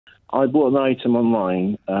I bought an item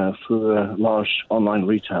online through a large online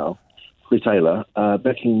retailer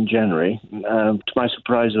back in January. To my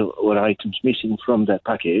surprise, there were items missing from that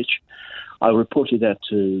package. I reported that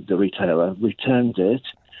to the retailer, returned it,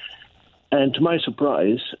 and to my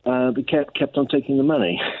surprise, we kept on taking the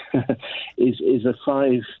money. Is a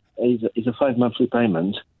 5 monthly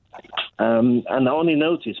payment, and I only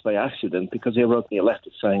noticed by accident because they wrote me a letter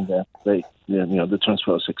saying that the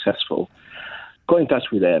transfer was successful. Got in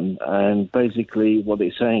touch with them, and basically what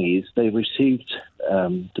they're saying is they received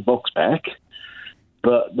the box back,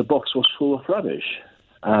 but the box was full of rubbish.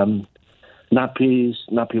 Nappies,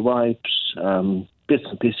 nappy wipes, bits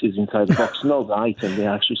and pieces inside the box, not the item they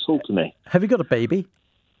actually sold to me. Have you got a baby?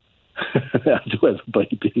 I do have a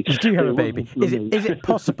baby. You do have a baby. Is it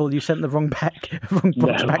possible you sent the wrong box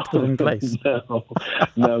back to the wrong place?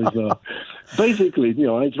 No, it's not. Basically,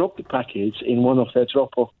 I dropped the package in one of their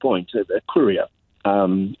drop-off points at a courier,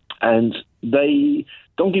 and they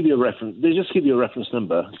don't give you a reference. They just give you a reference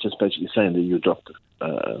number, just basically saying that you dropped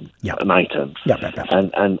an item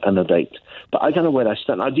and a date. But I don't know where I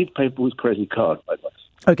stand. I did pay with credit card, by the way.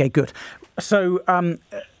 Okay, good. So,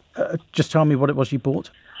 just tell me what it was you bought.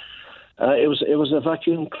 It was a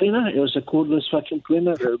vacuum cleaner. It was a cordless vacuum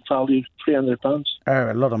cleaner, valued £300.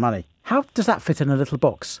 Oh, a lot of money. How does that fit in a little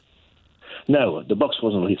box? No, the box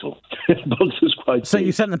wasn't little. The box was quite So big.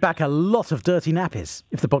 you sent them back a lot of dirty nappies,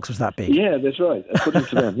 if the box was that big. Yeah, that's right. According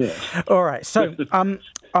to them, yeah. All right. So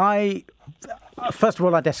first of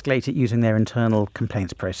all, I'd escalate it using their internal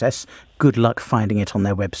complaints process. Good luck finding it on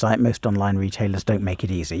their website. Most online retailers don't make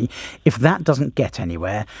it easy. If that doesn't get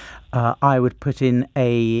anywhere, I would put in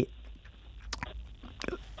a...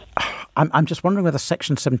 I'm just wondering whether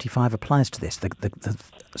Section 75 applies to this, the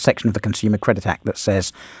section of the Consumer Credit Act that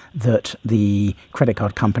says that the credit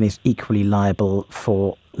card company is equally liable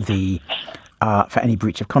for any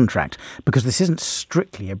breach of contract, because this isn't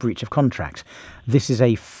strictly a breach of contract. This is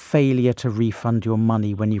a failure to refund your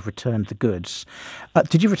money when you've returned the goods.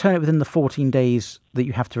 Did you return it within the 14 days that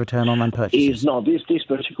you have to return online purchases? It's not. This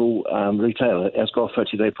particular retailer has got a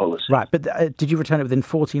 30-day policy. Right, but did you return it within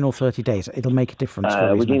 14 or 30 days? It'll make a difference.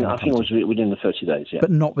 I think it was within the 30 days, yeah.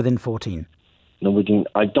 But not within 14? No,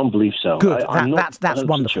 I don't believe so. Good. That's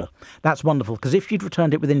wonderful. Sure. That's wonderful, because if you'd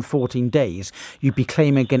returned it within 14 days, you'd be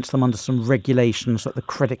claiming against them under some regulations that the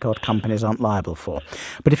credit card companies aren't liable for.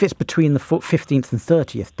 But if it's between the 15th and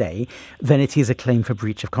 30th day, then it is a claim for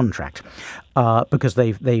breach of contract, because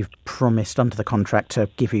they've promised under the contract to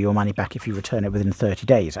give you your money back if you return it within 30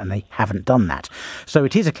 days, and they haven't done that. So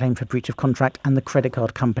it is a claim for breach of contract, and the credit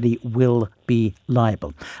card company will be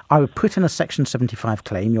liable. I would put in a Section 75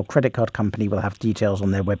 claim. Your credit card company will have details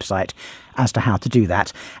on their website as to how to do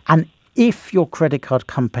that. And if your credit card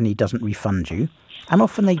company doesn't refund you, and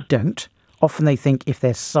often they don't, often they think if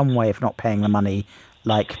there's some way of not paying the money,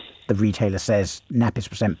 like the retailer says, nappies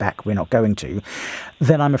were sent back, we're not going to,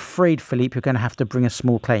 then I'm afraid, Philippe, you're going to have to bring a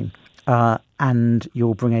small claim. And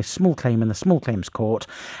you'll bring a small claim in the small claims court,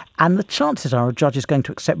 and the chances are a judge is going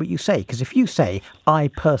to accept what you say, because if you say, I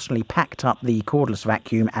personally packed up the cordless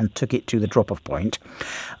vacuum and took it to the drop-off point,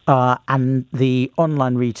 and the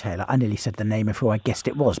online retailer, I nearly said the name of who I guessed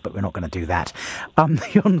it was, but we're not going to do that,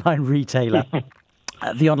 the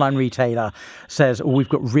online retailer says, we've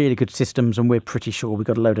got really good systems and we're pretty sure we've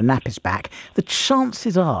got a load of nappies back, the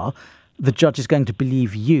chances are the judge is going to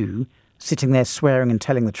believe you sitting there swearing and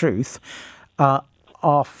telling the truth, not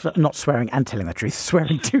swearing and telling the truth,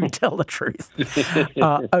 swearing to tell the truth,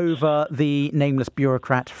 over the nameless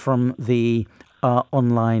bureaucrat from the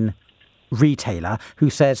online retailer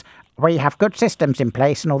who says, we have good systems in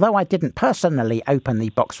place, and although I didn't personally open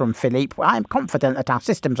the box from Philippe, I'm confident that our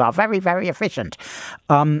systems are very, very efficient.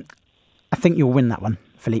 I think you'll win that one,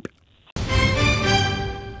 Philippe.